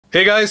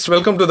Hey guys,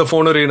 welcome to the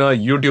Phone Arena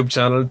YouTube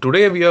channel.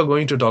 Today we are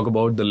going to talk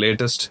about the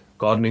latest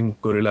Corning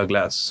Gorilla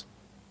Glass.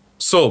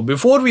 So,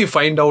 before we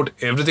find out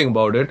everything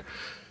about it,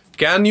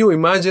 can you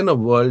imagine a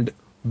world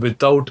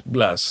without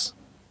glass?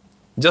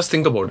 Just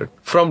think about it.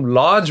 From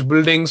large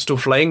buildings to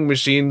flying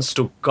machines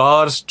to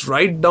cars,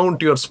 right down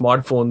to your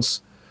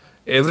smartphones,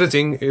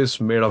 everything is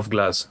made of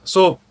glass.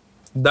 So,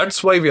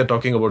 that's why we are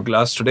talking about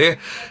glass today.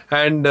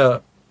 And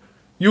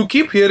you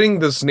keep hearing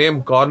this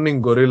name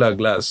Corning Gorilla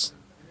Glass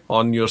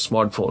on your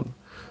smartphone.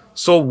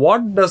 So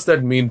what does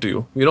that mean to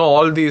you? You know,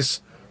 all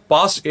these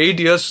past 8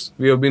 years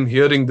we have been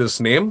hearing this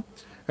name,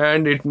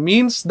 and it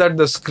means that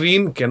the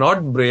screen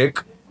cannot break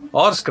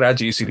or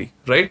scratch easily,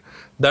 right?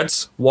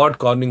 That's what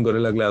Corning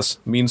Gorilla Glass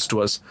means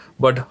to us.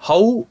 But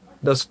how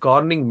does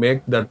Corning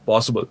make that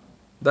possible?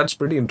 That's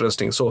pretty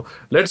interesting. So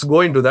let's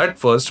go into that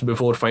first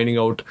before finding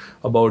out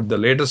about the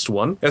latest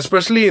one.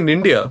 Especially in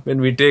India,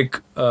 when we take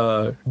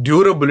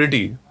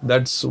durability,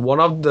 that's one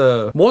of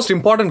the most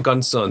important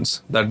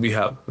concerns that we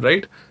have,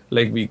 right?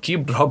 Like we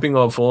keep dropping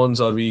our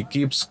phones or we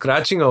keep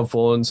scratching our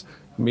phones.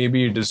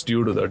 Maybe it is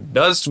due to the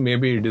dust,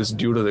 maybe it is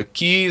due to the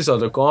keys or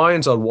the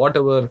coins or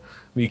whatever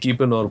we keep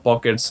in our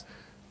pockets.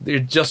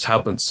 It just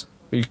happens.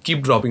 We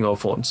keep dropping our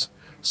phones.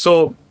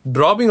 So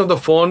dropping of the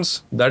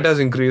phones, that has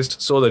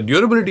increased. So the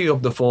durability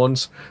of the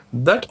phones,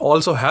 that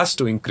also has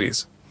to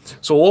increase.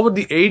 So over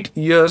the 8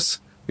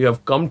 years, we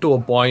have come to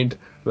a point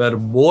where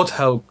both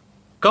have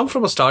come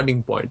from a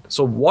starting point.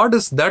 So what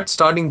is that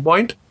starting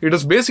point? It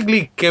is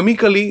basically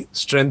chemically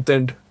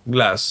strengthened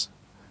glass.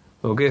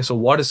 Okay, so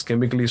what is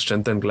chemically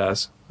strengthened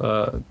glass?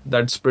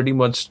 That's pretty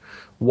much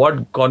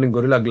what Corning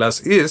Gorilla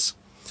Glass is.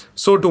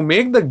 So to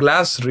make the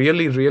glass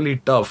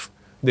really tough,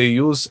 they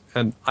use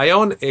an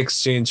ion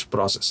exchange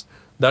process.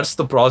 That's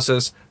the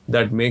process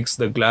that makes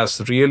the glass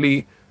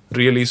really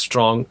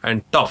strong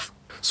and tough.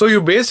 So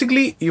you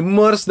basically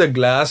immerse the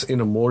glass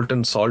in a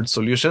molten salt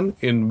solution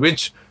in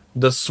which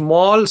the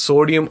small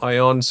sodium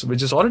ions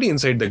which is already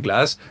inside the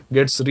glass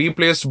gets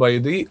replaced by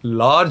the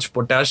large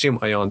potassium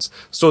ions.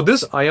 So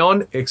this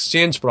ion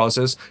exchange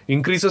process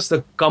increases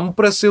the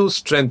compressive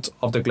strength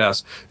of the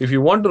glass. If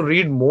you want to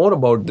read more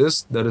about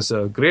this, there is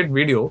a great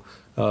video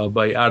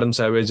by Adam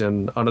Savage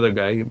and another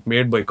guy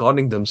made by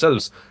Corning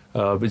themselves,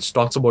 which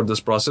talks about this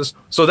process.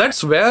 So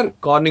that's where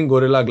Corning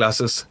Gorilla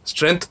Glass's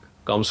strength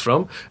comes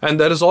from. And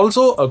there is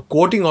also a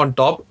coating on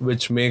top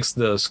which makes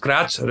the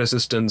scratch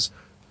resistance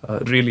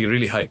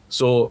really high.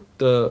 So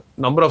the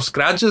number of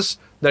scratches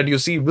that you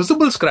see,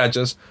 visible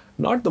scratches,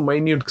 not the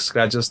minute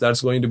scratches,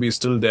 that's going to be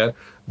still there.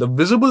 The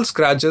visible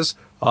scratches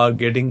are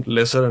getting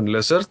lesser and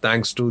lesser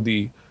thanks to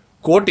the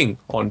coating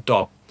on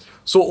top.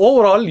 So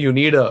overall, you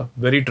need a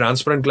very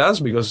transparent glass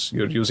because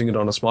you're using it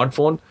on a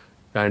smartphone,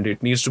 and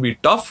it needs to be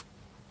tough.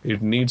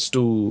 It needs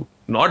to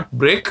not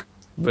break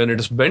when it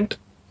is bent,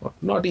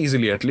 not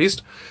easily at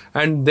least.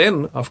 And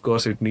then, of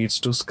course, it needs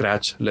to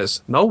scratch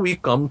less. Now we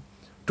come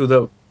to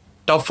the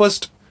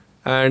toughest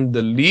and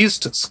the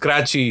least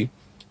scratchy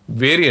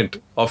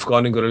variant of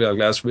Corning Gorilla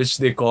Glass, which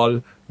they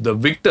call the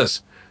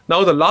Victus.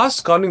 Now the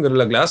last Corning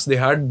Gorilla Glass, they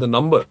had the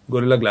number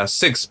Gorilla Glass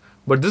 6,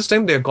 but this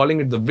time they are calling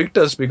it the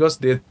Victus because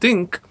they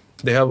think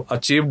they have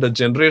achieved a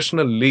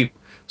generational leap.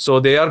 So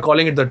they are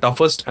calling it the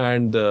toughest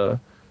and the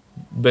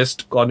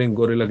best Corning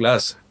Gorilla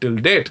Glass till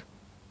date.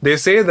 They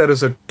say there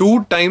is a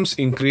 2 times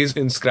increase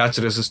in scratch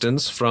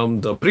resistance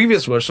from the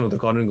previous version of the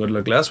Corning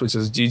Gorilla Glass, which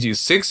is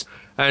GG6,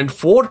 and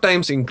 4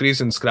 times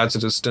increase in scratch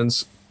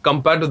resistance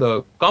compared to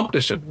the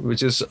competition,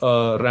 which is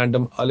a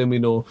random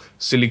alumino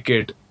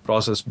silicate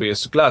process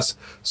based glass.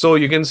 So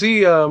you can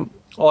see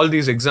all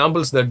these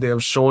examples that they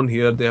have shown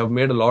here. They have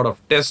made a lot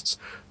of tests.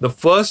 The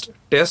first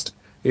test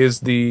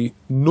is the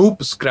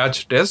Noob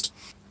scratch test.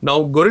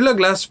 Now Gorilla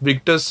Glass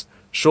Victus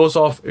shows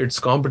off its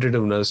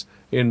competitiveness,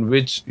 in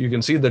which you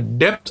can see the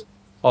depth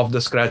of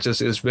the scratches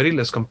is very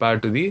less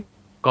compared to the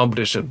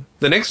competition.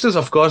 The next is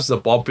of course the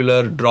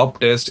popular drop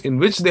test, in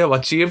which they have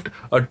achieved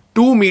a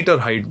 2-meter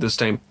height this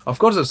time. Of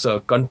course it's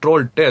a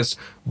controlled test,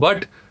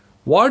 but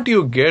what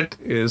you get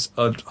is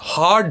a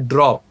hard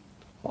drop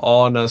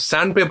on a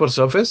sandpaper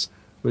surface,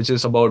 which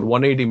is about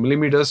 180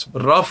 millimeters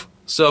rough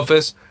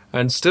surface,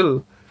 and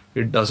still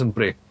it doesn't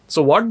break.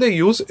 So what they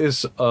use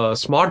is a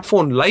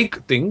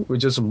smartphone-like thing,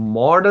 which is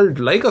modeled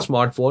like a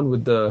smartphone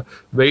with the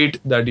weight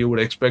that you would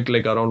expect,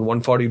 like around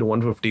 140 to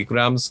 150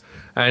 grams.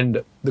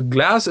 And the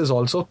glass is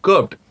also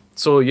curved.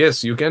 So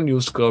yes, you can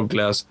use curved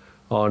glass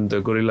on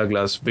the Gorilla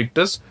Glass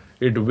Victus.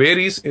 It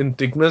varies in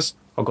thickness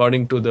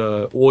according to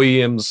the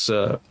OEM's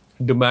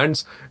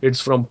demands.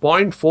 It's from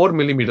 0.4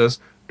 millimeters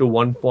to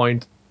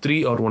 1.3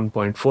 or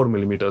 1.4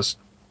 millimeters.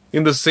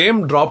 In the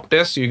same drop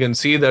test, you can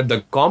see that the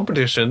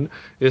competition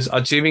is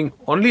achieving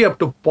only up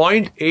to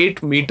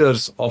 0.8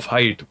 meters of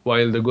height,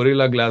 while the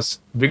Gorilla Glass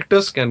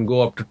Victus can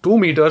go up to 2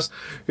 meters.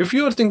 If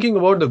you are thinking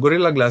about the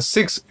Gorilla Glass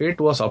 6, it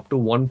was up to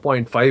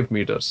 1.5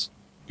 meters.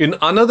 In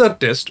another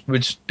test,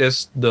 which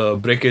tests the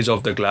breakage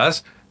of the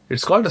glass,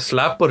 it's called a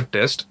slapper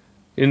test.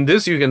 In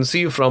this, you can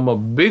see from a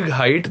big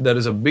height, there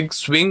is a big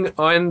swing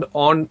and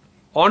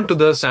onto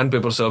the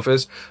sandpaper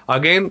surface.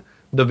 Again,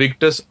 the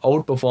Victus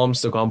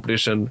outperforms the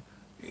competition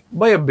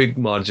by a big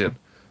margin.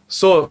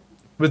 So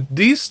with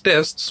these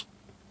tests,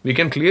 we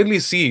can clearly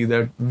see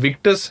that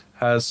Victus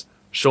has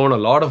shown a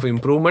lot of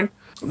improvement.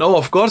 Now,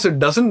 of course, it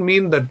doesn't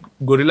mean that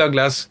Gorilla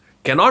Glass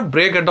cannot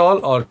break at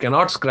all or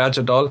cannot scratch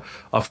at all.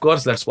 Of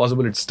course, that's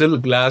possible. It's still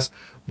glass,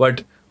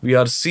 but we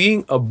are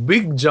seeing a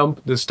big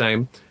jump this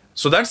time.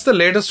 So that's the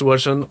latest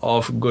version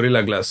of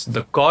Gorilla Glass,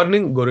 the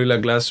Corning Gorilla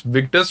Glass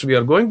Victus. We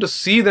are going to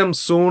see them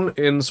soon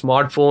in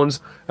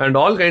smartphones and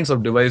all kinds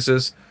of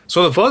devices.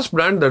 So the first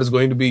brand that is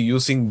going to be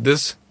using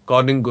this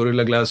Corning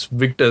Gorilla Glass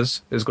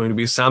Victus is going to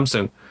be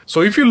Samsung.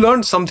 So if you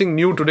learned something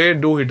new today,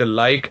 do hit a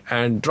like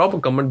and drop a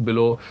comment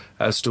below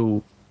as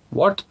to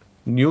what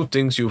new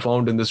things you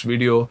found in this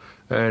video,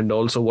 and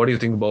also what do you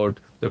think about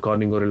the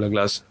Corning Gorilla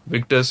Glass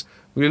Victus.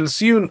 We'll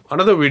see you in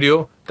another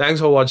video.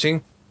 Thanks for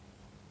watching.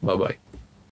 Bye bye.